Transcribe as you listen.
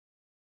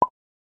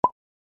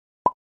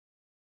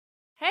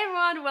Hey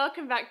everyone,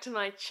 welcome back to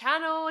my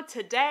channel.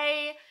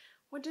 Today,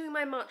 we're doing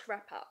my March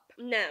wrap-up.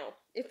 Now,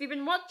 if you've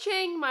been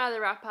watching my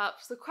other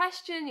wrap-ups, the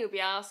question you'll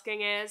be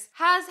asking is,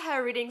 has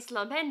her reading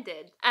slump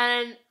ended?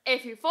 And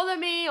if you follow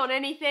me on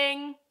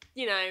anything,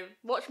 you know,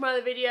 watch my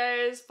other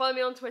videos, follow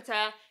me on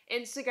Twitter,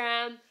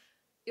 Instagram,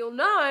 you'll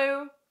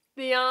know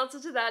the answer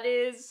to that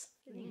is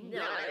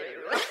no.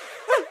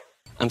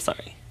 I'm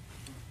sorry.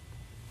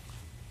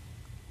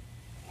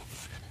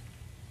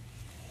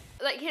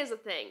 Like, here's the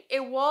thing.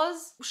 It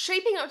was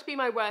shaping up to be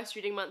my worst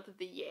reading month of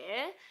the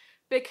year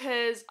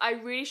because I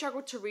really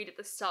struggled to read at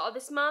the start of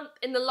this month.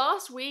 In the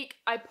last week,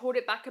 I pulled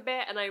it back a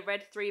bit and I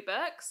read 3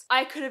 books.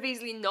 I could have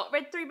easily not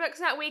read 3 books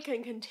that week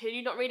and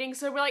continued not reading,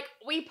 so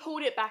we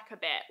pulled it back a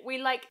bit. We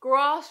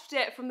grasped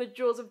it from the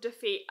jaws of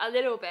defeat a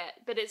little bit,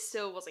 but it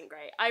still wasn't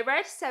great. I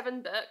read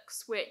 7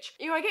 books, which,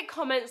 you know, I get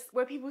comments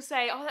where people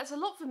say, oh, that's a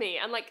lot for me,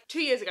 and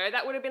 2 years ago,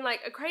 that would have been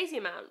a crazy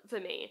amount for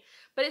me.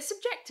 But it's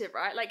subjective,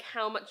 right?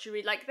 How much you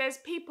read. There's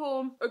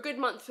people, a good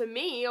month for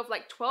me of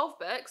 12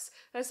 books.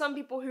 There's some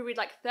people who read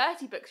 30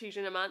 books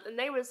usually in a month and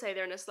they would say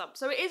they're in a slump.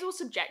 So it is all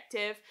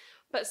subjective,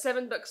 but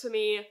 7 books for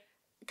me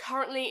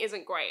currently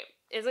isn't great.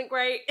 Isn't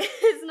great.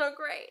 It's not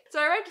great. So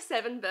I read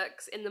 7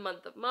 books in the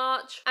month of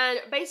March, and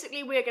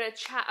basically we're going to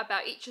chat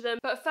about each of them.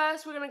 But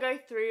first we're going to go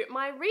through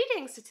my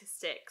reading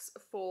statistics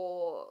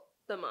for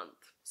the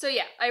month. So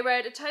yeah, I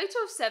read a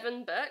total of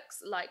 7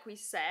 books, like we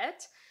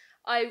said.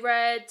 I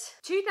read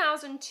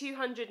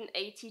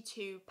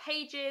 2,282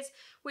 pages,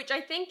 which I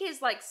think is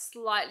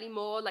slightly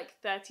more,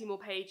 30 more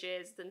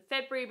pages than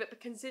February, but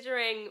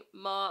considering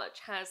March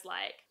has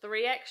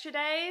 3 extra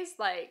days,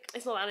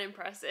 it's not that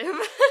impressive.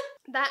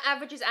 That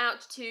averages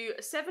out to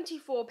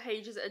 74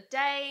 pages a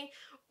day,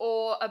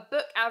 or a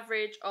book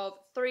average of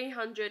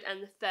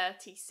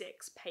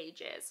 336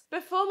 pages.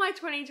 Before my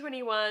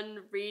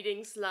 2021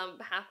 reading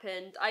slump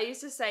happened, I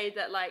used to say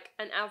that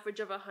an average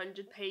of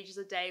 100 pages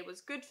a day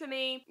was good for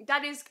me.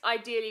 That is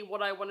ideally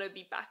what I want to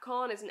be back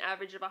on, is an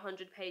average of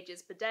 100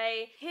 pages per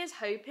day. Here's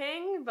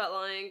hoping, but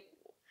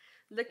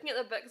looking at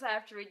the books I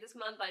have to read this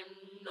month, I'm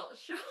not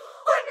sure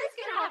when it's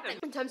gonna happen.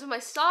 In terms of my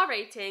star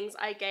ratings,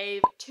 I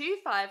gave 2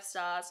 5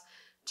 stars,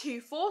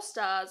 2 4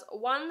 stars,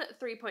 1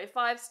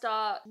 3.5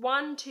 star,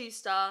 1 2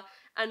 star,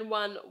 and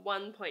 1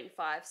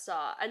 1.5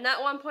 star. And that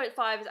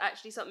 1.5 is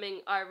actually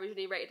something I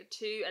originally rated a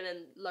 2 and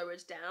then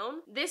lowered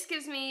down. This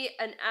gives me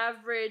an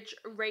average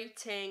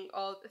rating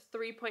of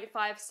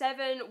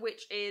 3.57,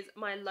 which is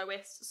my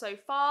lowest so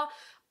far.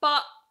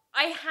 But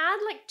I had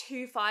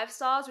 2 5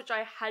 stars, which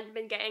I hadn't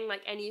been getting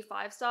any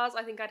 5 stars.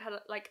 I think I'd had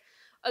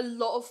a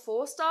lot of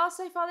 4 stars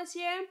so far this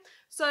year.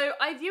 So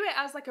I view it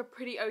as a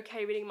pretty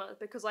okay reading month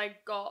because I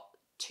got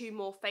 2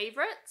 more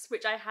favourites,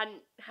 which I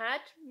hadn't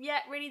had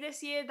yet really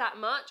this year that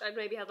much. I'd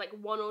maybe had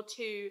 1 or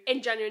 2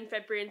 in January and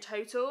February in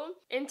total.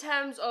 In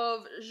terms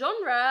of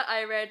genre,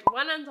 I read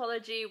 1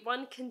 anthology,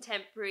 1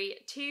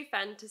 contemporary, 2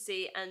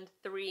 fantasy, and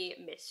 3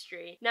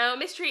 mystery. Now,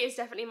 mystery is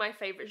definitely my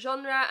favourite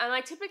genre, and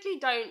I typically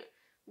don't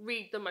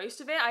read the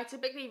most of it. I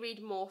typically read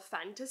more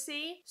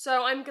fantasy.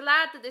 So I'm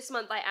glad that this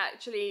month I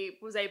actually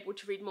was able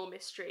to read more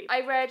mystery.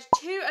 I read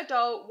 2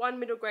 adult, 1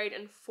 middle grade,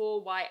 and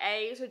 4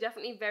 YA, so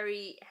definitely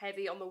very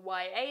heavy on the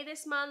YA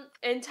this month.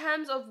 In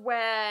terms of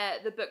where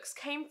the books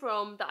came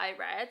from that I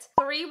read,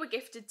 3 were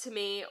gifted to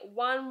me.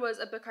 1 was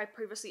a book I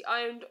previously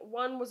owned,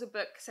 1 was a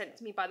book sent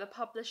to me by the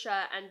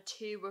publisher, and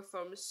 2 were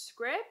from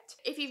Script.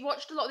 If you've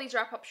watched a lot of these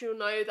wrap-ups, you'll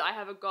know that I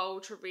have a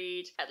goal to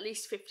read at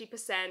least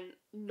 50%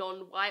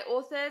 non-white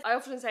authors. I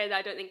often say that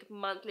I don't think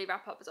monthly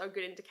wrap-ups are a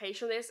good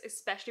indication of this,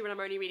 especially when I'm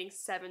only reading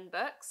 7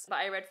 books. But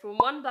I read from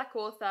 1 black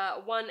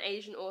author, 1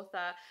 Asian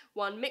author,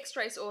 1 mixed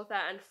race author,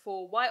 and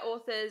 4 white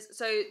authors.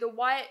 So the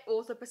white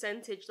author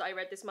percentage that I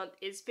read this month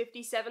is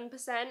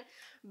 57%,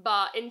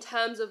 but in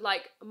terms of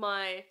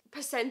my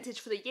percentage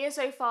for the year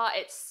so far,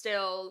 it's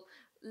still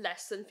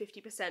less than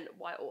 50%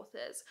 white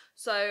authors.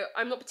 So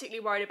I'm not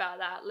particularly worried about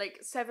that.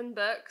 7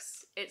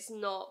 books, it's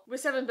not,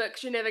 with 7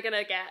 books you're never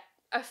gonna get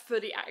a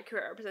fully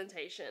accurate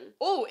representation.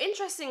 Oh,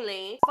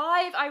 interestingly,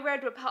 5 I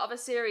read were part of a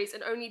series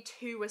and only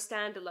 2 were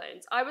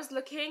standalones. I was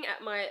looking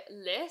at my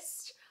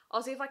list.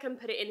 I'll see if I can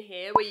put it in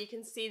here where you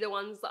can see the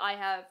ones that I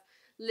have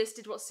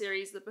listed what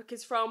series the book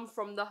is from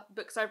the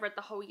books I've read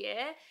the whole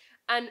year.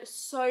 And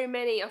so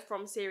many are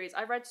from series.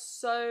 I've read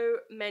so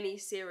many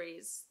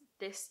series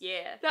this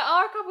year. There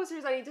are a couple of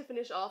series I need to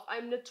finish off.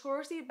 I'm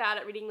notoriously bad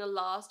at reading the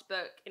last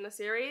book in a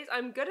series.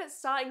 I'm good at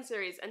starting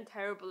series and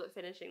terrible at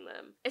finishing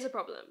them. It's a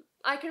problem.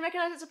 I can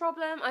recognize it's a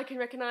problem. I can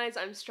recognize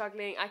I'm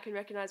struggling. I can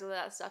recognize all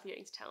that stuff you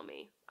don't need to tell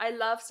me. I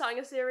love starting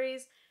a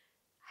series.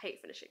 I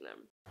hate finishing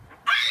them.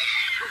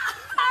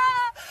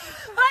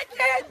 I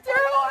can't do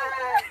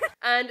it!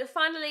 And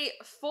finally,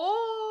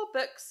 4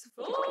 books.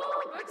 4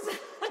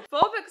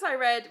 books I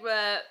read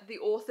were the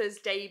author's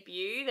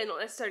debut. They're not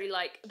necessarily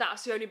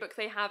that's the only book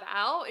they have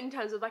out in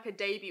terms of a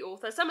debut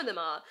author. Some of them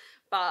are,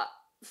 but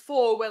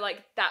 4 were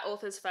that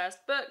author's first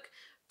book.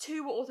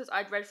 2 were authors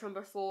I'd read from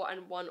before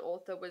and 1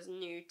 author was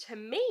new to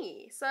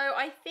me. So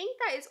I think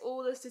that is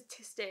all the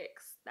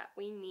statistics that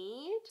we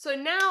need. So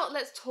now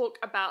let's talk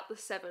about the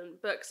 7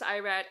 books I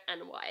read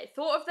and what I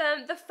thought of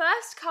them. The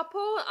first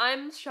couple,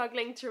 I'm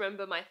struggling to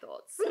remember my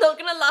thoughts. Not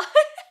gonna lie.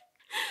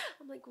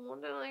 I'm like,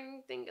 what did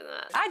I think of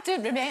that? I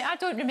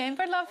don't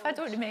remember, love. I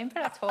don't remember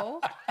at all.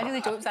 I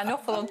really don't. It was an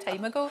awful long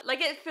time ago. Like,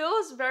 it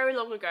feels very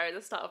long ago,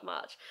 the start of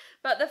March.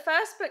 But the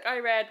first book I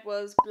read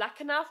was Black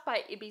Enough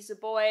by Ibi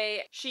Zoboi.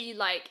 She,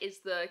 like, is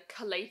the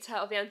collator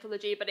of the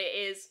anthology, but it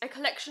is a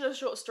collection of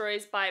short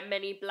stories by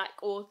many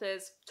Black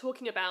authors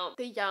talking about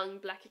the young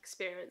Black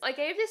experience. I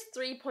gave this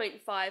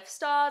 3.5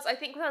 stars. I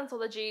think with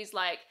anthologies,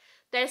 like,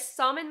 there's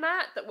some in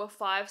that were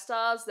 5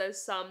 stars,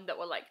 there's some that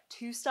were like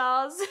 2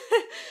 stars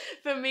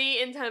for me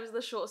in terms of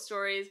the short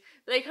stories,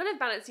 but they kind of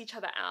balance each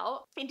other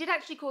out. It did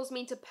actually cause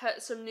me to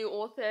put some new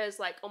authors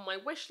like on my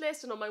wish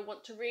list and on my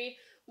want to read.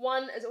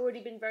 1 has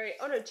already been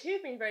 2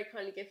 have been very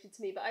kindly gifted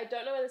to me, but I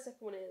don't know where the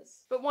second one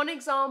is. But one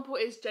example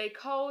is J.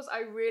 Cole's.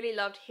 I really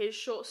loved his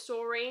short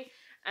story,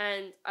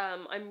 and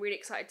I'm really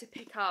excited to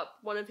pick up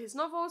one of his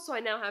novels, so I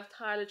now have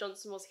Tyler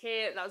Johnson Was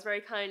Here. That was very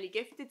kindly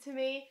gifted to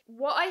me.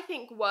 What I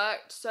think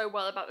worked so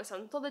well about this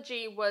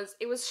anthology was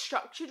it was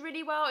structured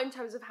really well in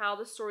terms of how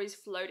the stories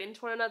flowed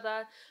into one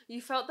another.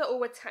 You felt that all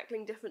were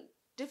tackling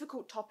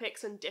difficult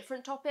topics and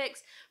different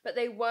topics, but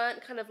they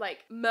weren't kind of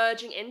like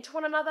merging into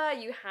one another.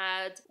 You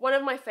had one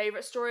of my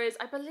favourite stories,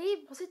 I believe,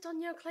 was it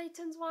Danielle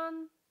Clayton's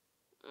one?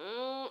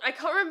 I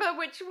can't remember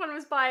which one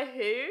was by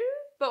who,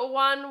 but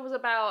one was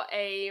about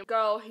a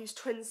girl whose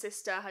twin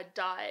sister had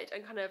died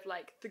and kind of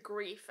like the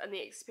grief and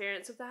the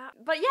experience of that.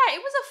 But yeah, it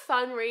was a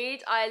fun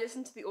read. I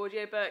listened to the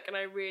audiobook and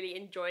I really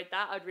enjoyed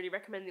that. I'd really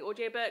recommend the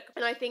audiobook,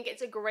 and I think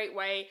it's a great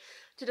way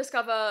to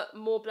discover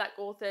more Black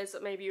authors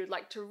that maybe you would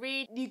like to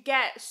read. You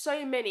get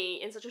so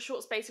many in such a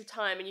short space of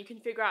time, and you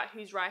can figure out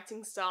whose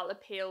writing style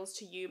appeals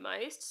to you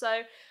most. So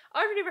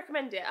I really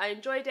recommend it. I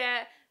enjoyed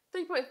it.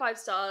 3.5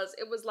 stars.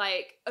 It was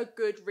like a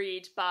good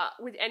read, but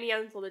with any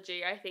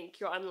anthology, I think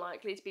you're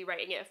unlikely to be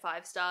rating it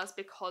 5 stars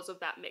because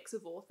of that mix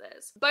of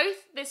authors.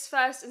 Both this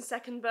first and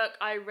second book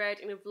I read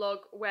in a vlog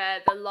where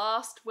the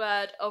last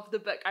word of the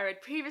book I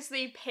read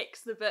previously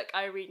picks the book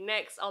I read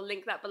next. I'll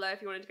link that below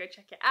if you wanted to go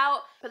check it out.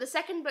 But the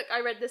second book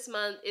I read this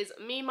month is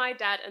Me, My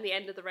Dad and the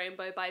End of the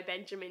Rainbow by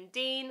Benjamin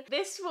Dean.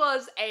 This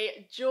was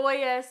a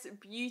joyous,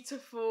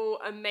 beautiful,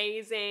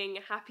 amazing,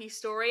 happy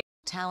story.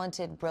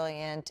 Talented,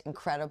 brilliant,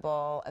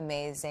 incredible,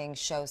 amazing,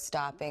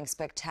 show-stopping,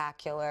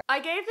 spectacular. I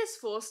gave this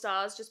 4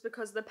 stars just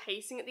because the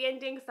pacing at the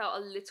ending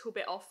felt a little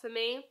bit off for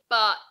me,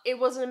 but it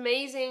was an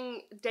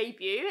amazing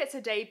debut. It's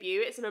a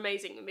debut. It's an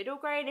amazing middle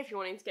grade if you're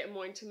wanting to get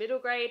more into middle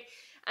grade.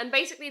 And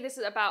basically this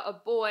is about a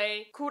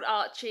boy called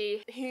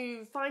Archie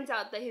who finds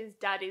out that his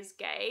dad is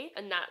gay,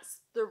 and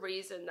that's the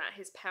reason that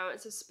his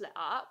parents are split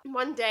up.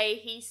 One day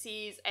he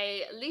sees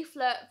a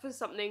leaflet for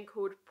something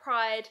called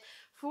Pride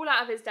fall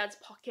out of his dad's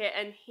pocket,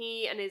 and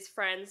he and his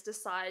friends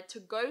decide to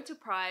go to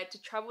Pride,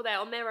 to travel there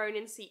on their own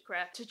in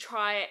secret, to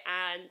try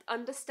and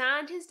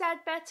understand his dad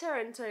better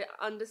and to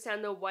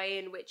understand the way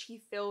in which he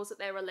feels that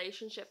their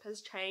relationship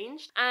has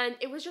changed. And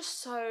it was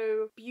just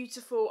so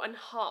beautiful and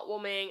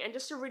heartwarming and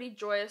just a really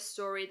joyous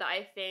story that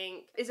I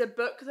think is a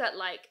book that,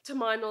 like, to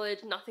my knowledge,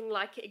 nothing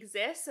like it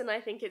exists, and I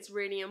think it's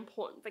really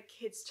important for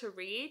kids to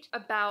read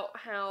about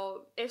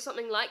how if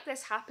something like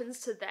this happens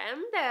to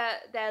them,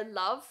 their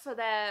love for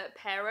their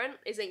parent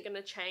isn't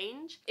gonna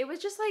change. It was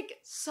just like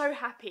so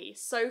happy,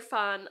 so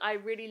fun. I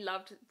really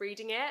loved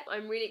reading it.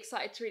 I'm really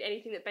excited to read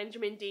anything that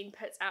Benjamin Dean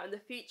puts out in the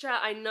future.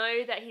 I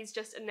know that he's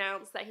just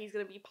announced that he's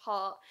gonna be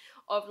part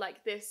of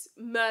like this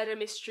murder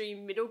mystery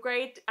middle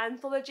grade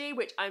anthology,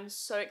 which I'm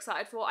so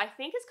excited for. I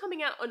think it's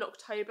coming out in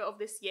October of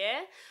this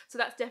year, so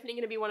that's definitely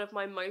going to be one of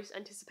my most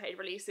anticipated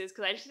releases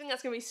because I just think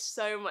that's going to be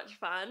so much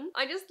fun.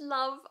 I just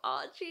love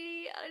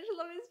Archie. I just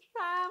love his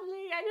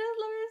family. I just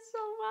love it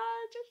so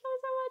much. I just love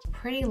it so much.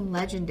 Pretty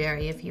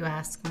legendary if you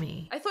ask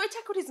me. I thought it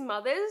tackled his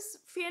mother's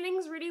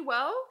feelings really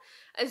well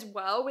as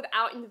well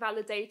without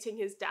invalidating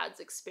his dad's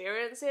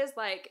experiences.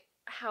 Like,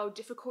 how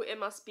difficult it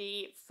must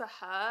be for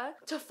her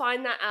to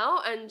find that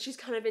out, and she's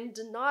kind of in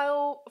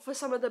denial for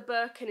some of the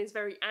book and is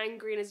very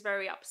angry and is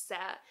very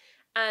upset,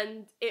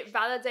 and it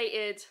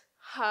validated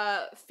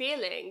her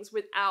feelings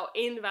without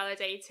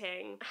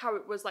invalidating how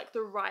it was like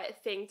the right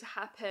thing to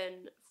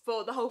happen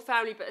for the whole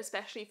family, but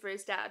especially for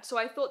his dad. So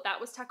I thought that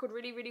was tackled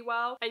really, really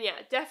well, and yeah,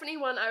 definitely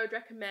one I would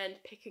recommend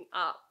picking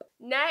up.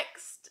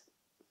 Next,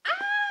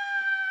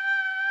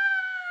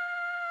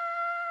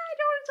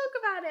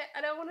 talk about it.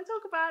 I don't want to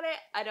talk about it.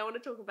 I don't want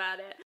to talk about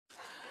it.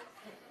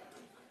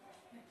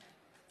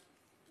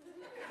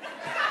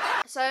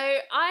 So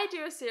I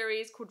do a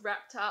series called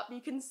Wrapped Up. You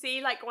can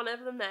see like one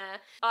of them there.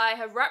 I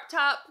have wrapped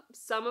up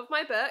some of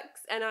my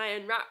books and I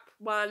unwrap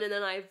one and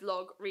then I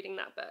vlog reading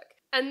that book.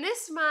 And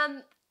this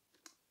month,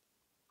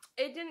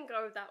 it didn't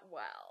go that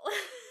well.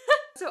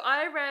 So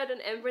I read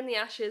An Ember in the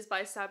Ashes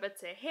by Sabaa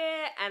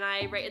Tahir and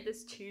I rated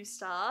this 2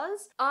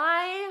 stars.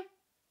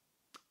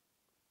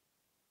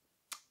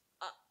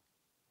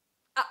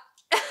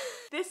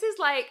 This is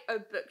like a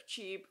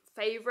booktube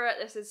favorite.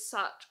 This is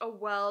such a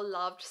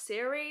well-loved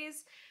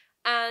series,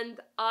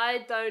 and I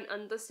don't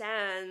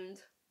understand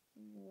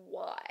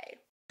why.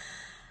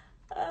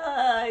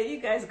 You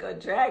guys go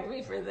drag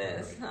me for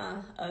this,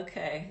 huh?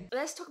 Okay.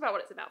 Let's talk about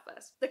what it's about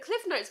first. The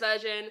Cliff Notes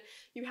version,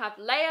 you have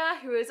Leia,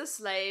 who is a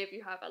slave,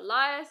 you have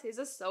Elias, who's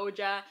a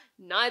soldier,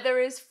 neither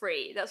is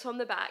free. That's from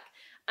the back.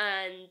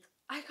 And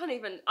I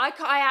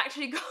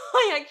actually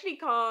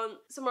can't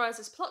summarize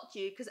this plot to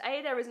you, because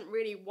A, there isn't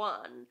really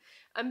one,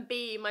 and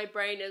B, my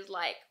brain is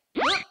like,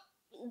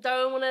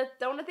 don't wanna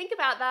think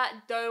about that,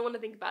 don't wanna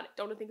think about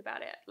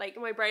it. Like,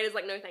 my brain is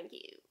like, no thank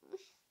you.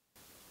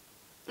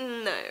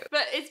 No.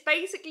 But it's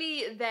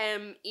basically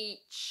them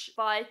each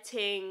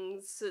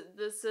fighting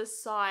the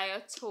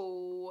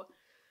societal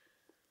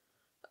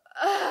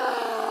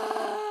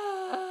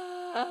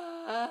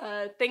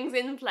things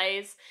in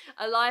place.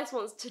 Elias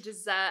wants to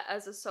desert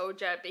as a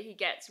soldier, but he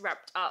gets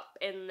wrapped up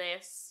in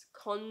this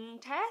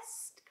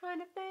contest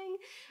kind of thing.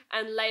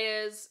 And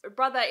Leia's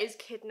brother is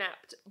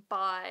kidnapped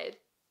by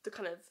the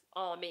kind of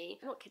army.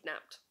 Not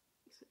kidnapped,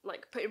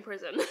 like put in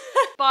prison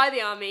by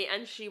the army,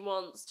 and she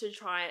wants to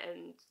try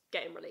and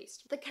get him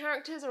released. The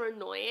characters are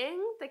annoying.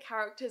 The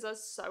characters are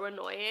so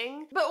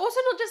annoying. But also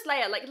not just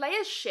Leia. Like,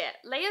 Leia's shit.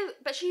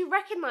 But she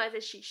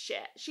recognizes she's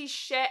shit. She's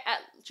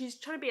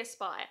trying to be a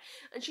spy.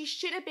 And she's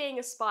shit at being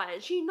a spy.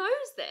 And she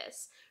knows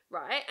this,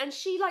 right? And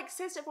she, like,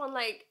 says to everyone,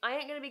 like, I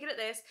ain't gonna be good at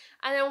this.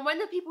 And then when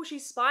the people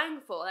she's spying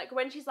for, like,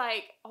 when she's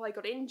like, oh, I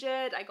got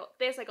injured, I got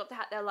this, I got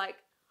that, they're like,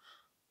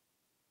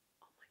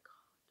 oh my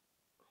god.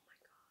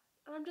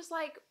 And I'm just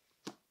like,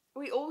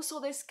 we all saw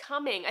this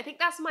coming. I think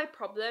that's my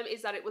problem,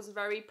 is that it was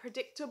very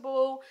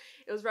predictable.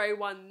 It was very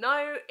one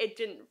note. It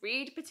didn't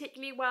read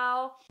particularly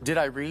well. Did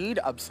I read?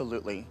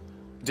 Absolutely.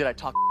 Did I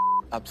talk?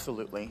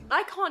 Absolutely.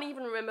 I can't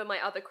even remember my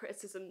other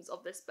criticisms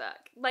of this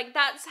book. Like,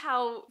 that's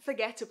how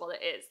forgettable it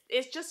is.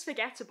 It's just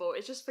forgettable.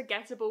 It's just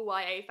forgettable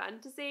YA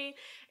fantasy.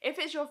 If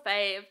it's your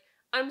fave,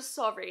 I'm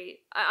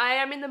sorry. I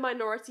am in the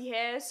minority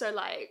here, so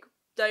like,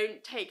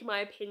 don't take my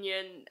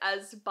opinion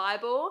as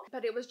Bible,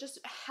 but it was just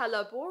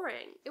hella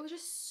boring. It was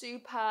just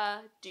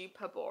super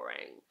duper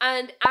boring.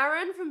 And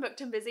Aaron from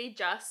Booked and Busy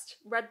just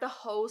read the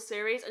whole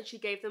series, and she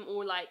gave them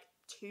all like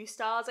 2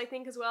 stars, I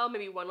think, as well,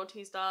 maybe 1 or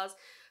 2 stars.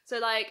 So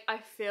like, I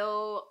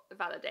feel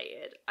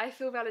validated. I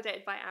feel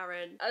validated by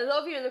Aaron. A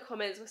lot of you in the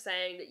comments were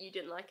saying that you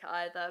didn't like it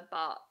either,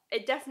 but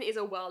it definitely is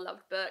a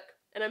well-loved book,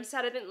 and I'm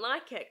sad I didn't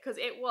like it, because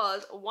it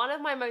was one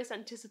of my most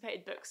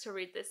anticipated books to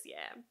read this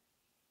year.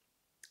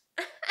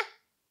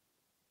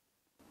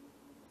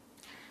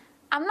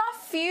 I'm not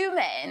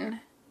fuming.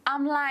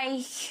 I'm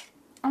like,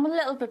 I'm a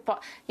little bit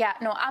yeah,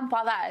 no, I'm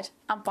bothered.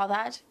 I'm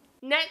bothered.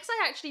 Next,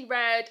 I actually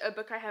read a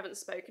book I haven't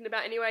spoken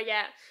about anywhere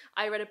yet.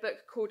 I read a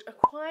book called A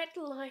Quiet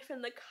Life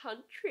in the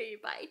Country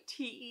by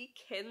T.E.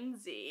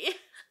 Kinsey.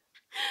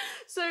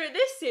 So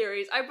this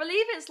series, I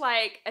believe it's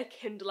like a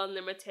Kindle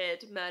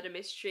Unlimited murder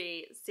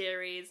mystery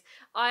series.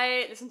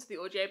 I listened to the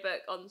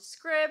audiobook on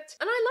Scribd,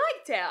 and I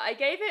liked it. I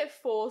gave it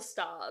 4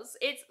 stars.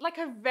 It's like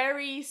a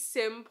very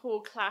simple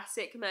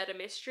classic murder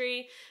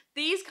mystery.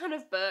 These kind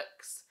of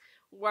books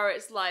where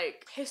it's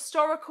like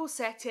historical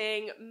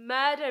setting,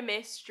 murder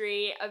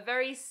mystery, a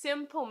very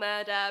simple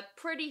murder,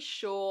 pretty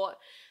short.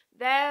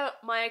 They're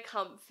my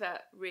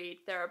comfort read.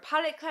 They're a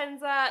palate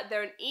cleanser.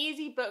 They're an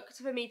easy book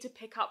for me to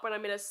pick up when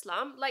I'm in a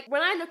slump. Like,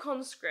 when I look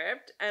on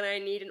Scribd and I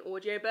need an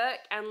audiobook,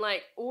 and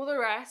like all the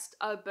rest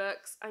are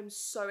books I'm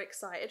so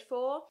excited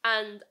for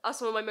and are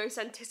some of my most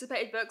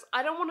anticipated books,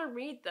 I don't want to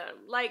read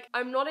them. Like,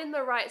 I'm not in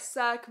the right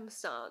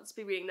circumstance to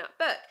be reading that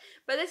book.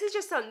 But this is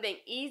just something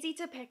easy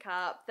to pick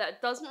up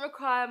that doesn't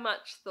require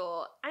much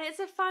thought, and it's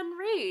a fun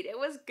read. It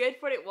was good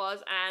for what it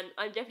was, and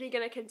I'm definitely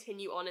going to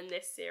continue on in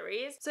this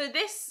series. So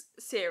this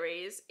series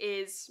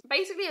is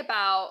basically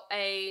about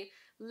a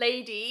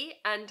lady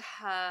and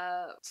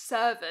her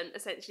servant,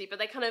 essentially, but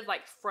they're kind of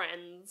like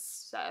friends,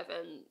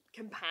 servant,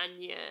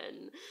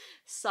 companion,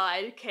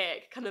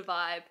 sidekick kind of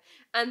vibe.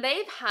 And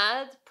they've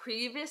had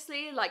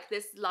previously like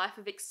this life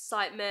of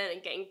excitement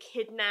and getting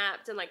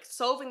kidnapped and like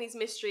solving these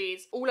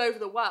mysteries all over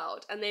the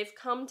world. And they've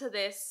come to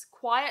this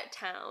quiet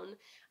town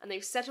and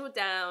they've settled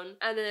down,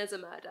 and then there's a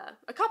murder.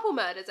 A couple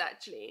murders,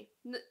 actually.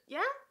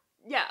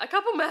 Yeah, a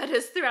couple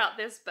murders throughout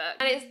this book.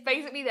 And it's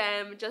basically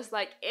them just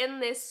like in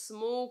this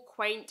small,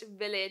 quaint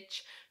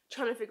village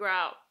trying to figure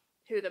out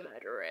who the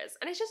murderer is.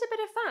 And it's just a bit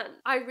of fun.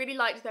 I really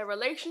liked their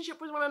relationship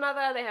with one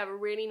another. They have a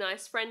really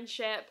nice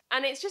friendship.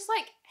 And it's just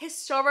like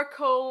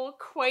historical,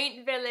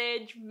 quaint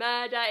village,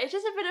 murder. It's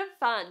just a bit of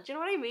fun. Do you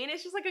know what I mean?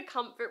 It's just like a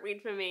comfort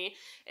read for me.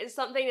 It's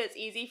something that's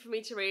easy for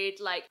me to read.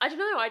 Like, I don't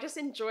know, I just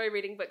enjoy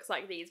reading books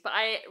like these, but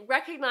I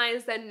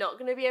recognize they're not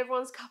going to be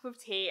everyone's cup of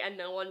tea, and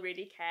no one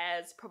really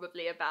cares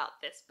probably about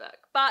this book.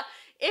 But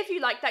if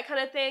you like that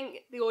kind of thing,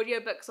 the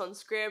audiobook's on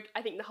Scribd.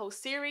 I think the whole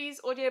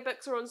series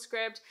audiobooks are on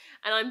Scribd,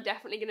 and I'm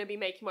definitely going to be be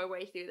making my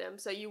way through them,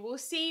 so you will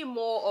see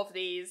more of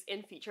these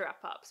in future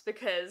wrap-ups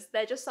because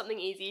they're just something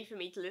easy for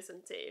me to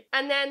listen to.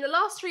 And then the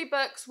last 3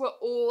 books were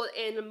all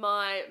in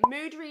my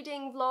mood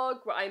reading vlog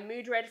where I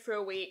mood read for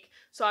a week,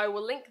 so I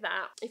will link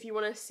that if you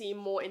want to see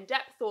more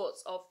in-depth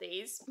thoughts of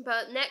these.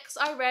 But next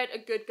I read A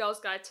Good Girl's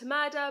Guide to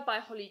Murder by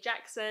Holly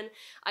Jackson.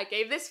 I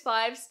gave this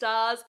 5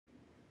 stars.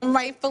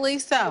 Rightfully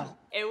so.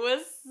 It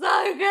was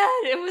so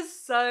good. It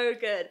was so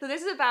good. So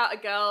this is about a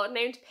girl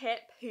named Pip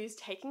who's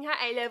taking her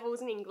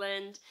A-levels in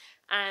England,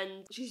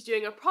 and she's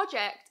doing a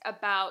project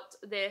about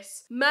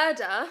this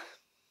murder.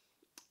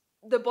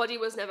 The body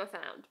was never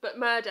found, but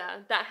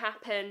murder that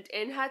happened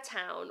in her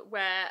town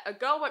where a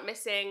girl went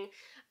missing,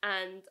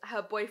 and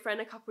her boyfriend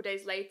a couple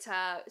days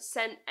later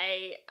sent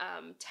a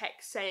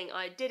text saying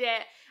I did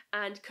it,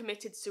 and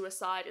committed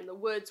suicide in the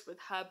woods with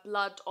her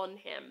blood on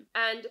him.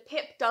 And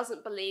Pip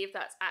doesn't believe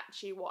that's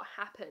actually what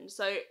happened.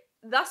 So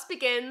thus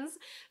begins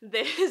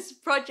this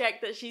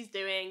project that she's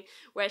doing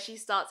where she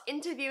starts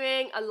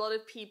interviewing a lot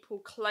of people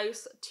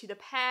close to the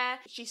pair.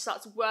 She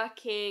starts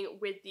working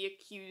with the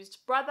accused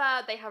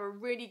brother. They have a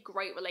really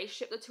great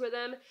relationship, the two of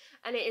them,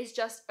 and it is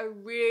just a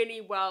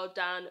really well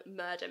done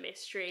murder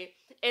mystery.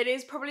 It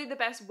is probably the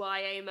best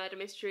YA murder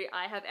mystery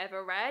I have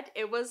ever read.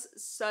 It was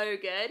so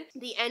good.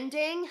 The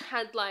ending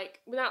had,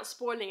 like, without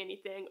spoiling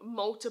anything,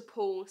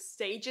 multiple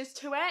stages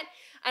to it,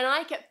 and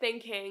I kept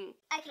thinking,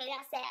 okay,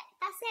 that's it.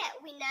 That's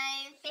it. We know.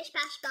 Bish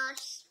bash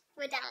bosh.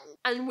 We're done.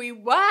 And we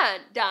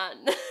weren't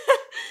done.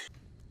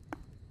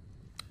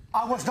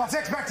 I was not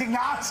expecting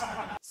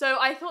that. So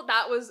I thought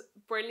that was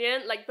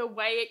brilliant. Like, the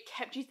way it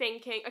kept you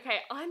thinking, okay,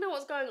 I know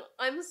what's going on.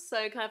 I'm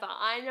so clever.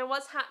 I know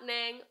what's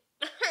happening.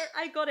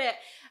 I got it.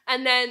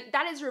 And then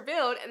that is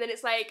revealed, and then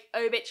it's like,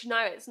 oh bitch, no,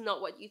 it's not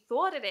what you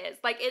thought it is.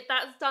 Like,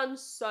 that's done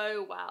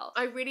so well.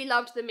 I really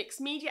loved the mixed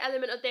media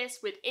element of this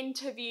with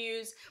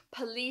interviews,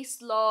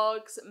 police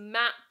logs,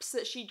 maps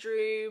that she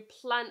drew,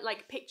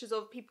 like pictures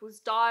of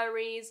people's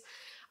diaries.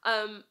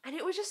 And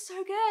it was just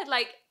so good.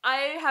 Like,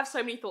 I have so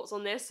many thoughts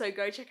on this, so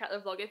go check out the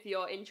vlog if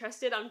you're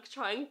interested. I'm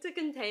trying to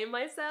contain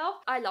myself.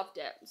 I loved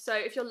it. So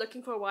if you're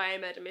looking for a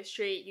YA murder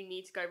mystery, you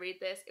need to go read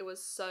this. It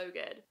was so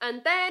good.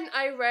 And then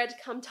I read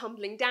Come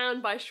Tumbling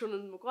Down by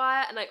Sean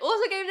Maguire, and I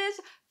also gave this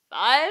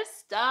 5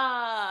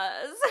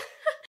 stars.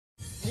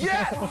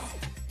 Yes!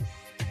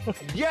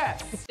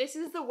 Yes! This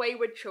is the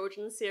Wayward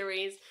Children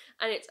series,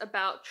 and it's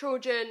about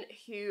children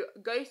who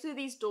go through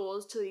these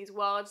doors to these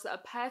worlds that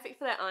are perfect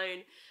for their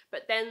own,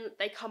 but then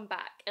they come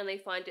back and they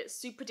find it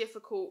super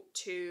difficult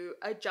to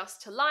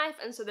adjust to life,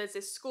 and so there's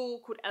this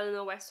school called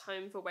Eleanor West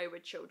Home for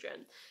Wayward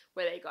Children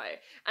where they go.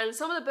 And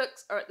some of the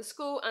books are at the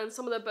school, and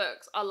some of the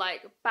books are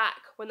like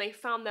back when they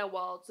found their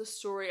worlds, the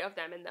story of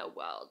them in their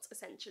worlds,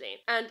 essentially.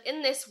 And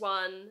in this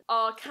one,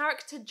 our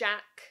character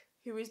Jack,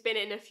 who has been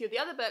in a few of the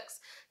other books,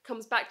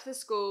 comes back to the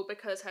school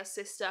because her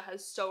sister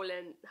has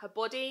stolen her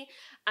body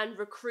and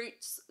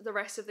recruits the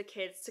rest of the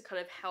kids to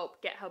kind of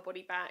help get her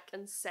body back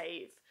and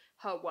save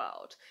her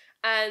world.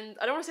 And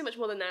I don't want to say much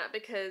more than that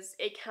because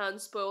it can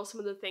spoil some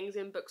of the things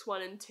in books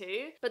 1 and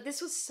 2, but this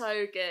was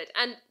so good.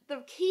 And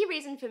the key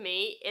reason for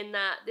me in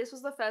that this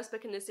was the first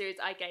book in the series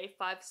I gave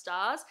 5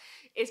 stars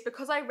is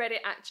because I read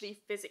it actually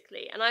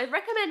physically. And I've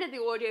recommended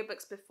the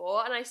audiobooks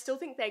before, and I still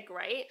think they're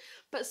great,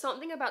 but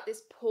something about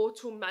this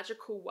portal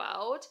magical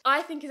world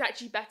I think is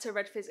actually better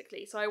read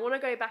physically. So I want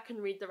to go back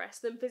and read the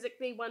rest of them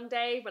physically one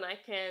day when I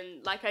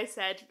can, like I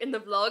said in the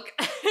vlog,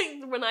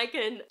 when I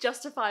can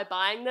justify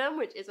buying them,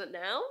 which isn't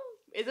now,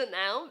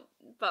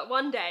 but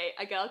one day,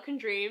 a girl can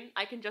dream,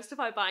 I can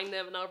justify buying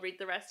them and I'll read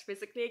the rest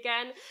physically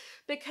again,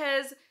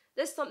 because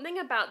there's something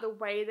about the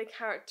way the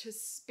characters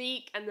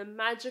speak and the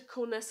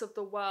magicalness of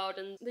the world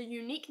and the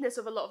uniqueness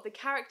of a lot of the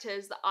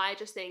characters that I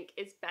just think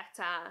is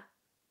better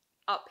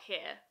up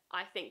here,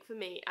 I think, for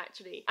me,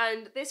 actually.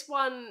 And this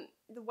one,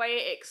 the way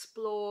it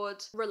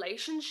explored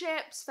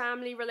relationships,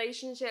 family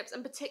relationships,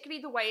 and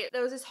particularly the way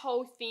there was this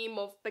whole theme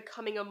of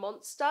becoming a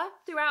monster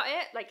throughout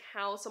it, like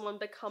how someone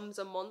becomes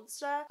a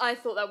monster. I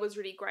thought that was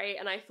really great,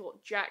 and I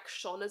thought Jack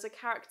shone as a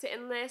character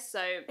in this.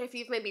 So if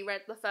you've maybe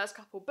read the first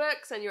couple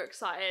books and you're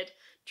excited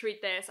to read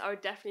this, I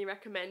would definitely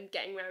recommend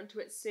getting around to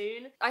it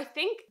soon. I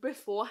think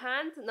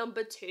beforehand,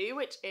 number 2,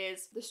 which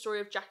is the story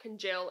of Jack and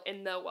Jill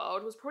in their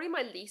world, was probably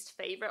my least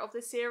favourite of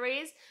the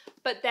series.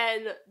 But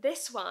then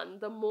this one,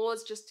 the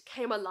Moors just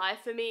came alive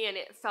for me, and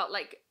it felt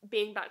like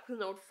being back with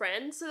an old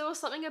friend. So there was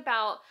something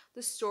about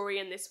the story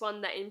in this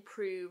one that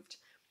improved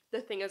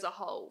the thing as a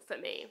whole for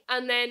me.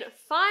 And then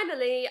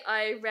finally,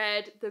 I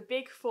read The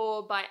Big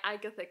Four by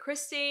Agatha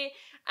Christie,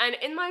 and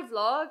in my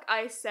vlog,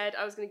 I said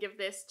I was gonna give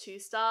this 2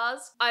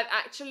 stars. I've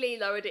actually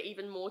lowered it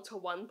even more to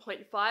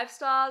 1.5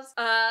 stars.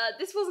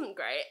 This wasn't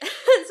great.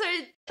 So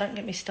Don't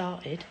get me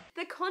started.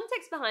 the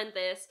context behind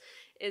this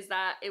is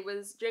that it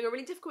was during a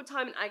really difficult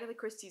time in Agatha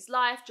Christie's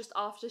life, just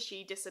after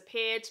she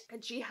disappeared,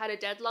 and she had a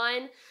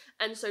deadline,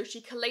 and so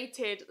she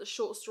collated the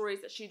short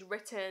stories that she'd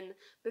written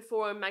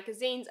before in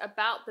magazines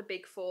about the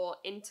Big Four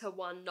into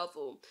one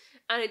novel.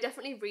 And it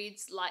definitely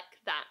reads like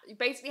that. You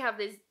basically have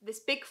this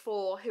Big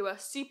Four who are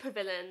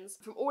supervillains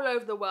from all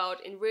over the world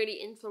in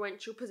really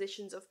influential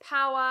positions of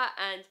power,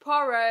 and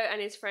Poirot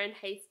and his friend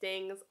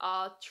Hastings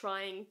are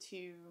trying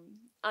to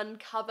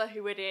uncover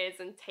who it is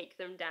and take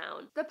them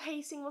down. The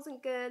pacing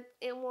wasn't good.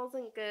 It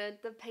wasn't good.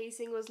 The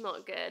pacing was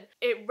not good.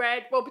 It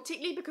read, well,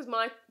 particularly because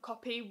my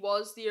copy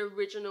was the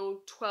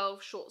original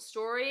 12 short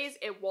stories.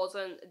 It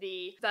wasn't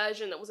the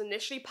version that was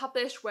initially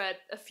published where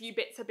a few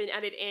bits had been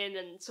added in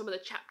and some of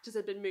the chapters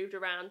had been moved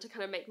around to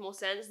kind of make more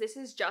sense. This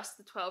is just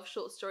the 12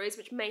 short stories,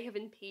 which may have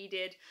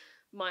impeded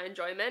my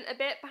enjoyment a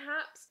bit,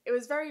 perhaps. It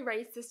was very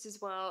racist as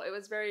well. It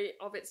was very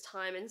of its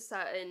time in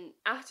certain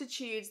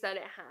attitudes that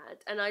it had,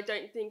 and I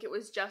don't think it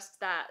was just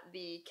that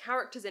the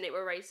characters in it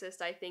were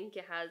racist. I think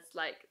it has,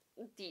 like,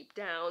 deep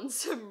down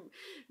some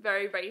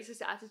very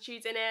racist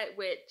attitudes in it,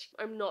 which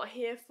I'm not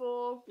here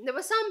for. There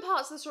were some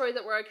parts of the story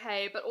that were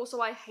okay, but also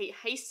I hate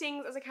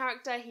Hastings as a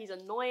character. He's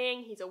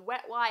annoying, he's a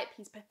wet wipe,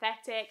 he's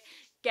pathetic.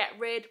 Get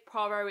rid.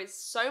 Poirot is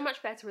so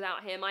much better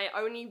without him. I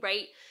only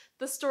rate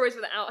the stories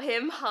without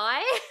him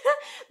high.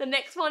 The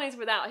next one is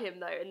without him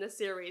though in the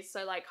series,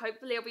 so like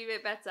hopefully it'll be a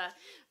bit better.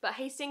 But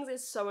Hastings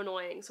is so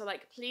annoying, so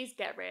like please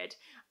get rid.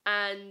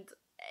 And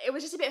it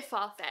was just a bit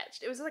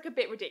far-fetched. It was like a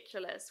bit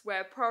ridiculous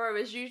where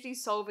Poirot is usually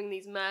solving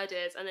these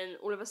murders and then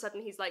all of a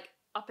sudden he's like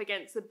up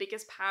against the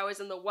biggest powers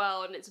in the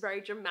world and it's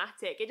very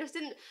dramatic. It just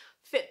didn't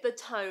fit the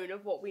tone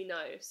of what we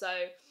know. So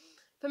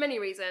for many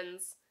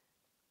reasons,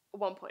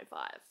 1.5.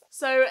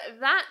 So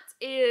that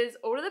is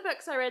all of the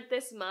books I read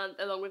this month,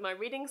 along with my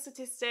reading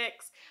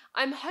statistics.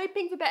 I'm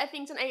hoping for better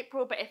things in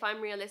April, but if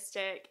I'm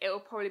realistic, it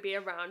will probably be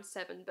around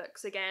 7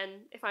 books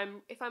again. If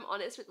I'm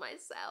honest with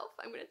myself,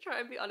 I'm gonna try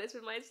and be honest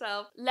with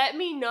myself. Let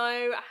me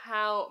know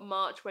how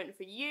March went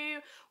for you,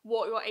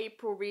 what your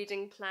April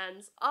reading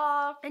plans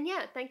are. And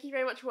yeah, thank you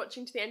very much for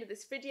watching to the end of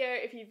this video.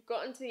 If you've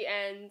gotten to the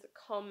end,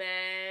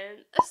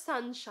 comment a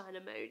sunshine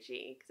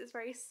emoji, because it's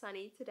very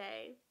sunny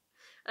today.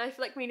 And I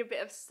feel like we need a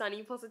bit of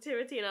sunny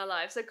positivity in our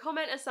lives. So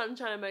comment a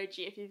sunshine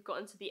emoji if you've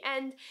gotten to the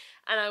end,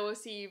 and I will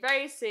see you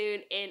very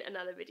soon in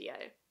another video.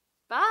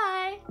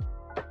 Bye!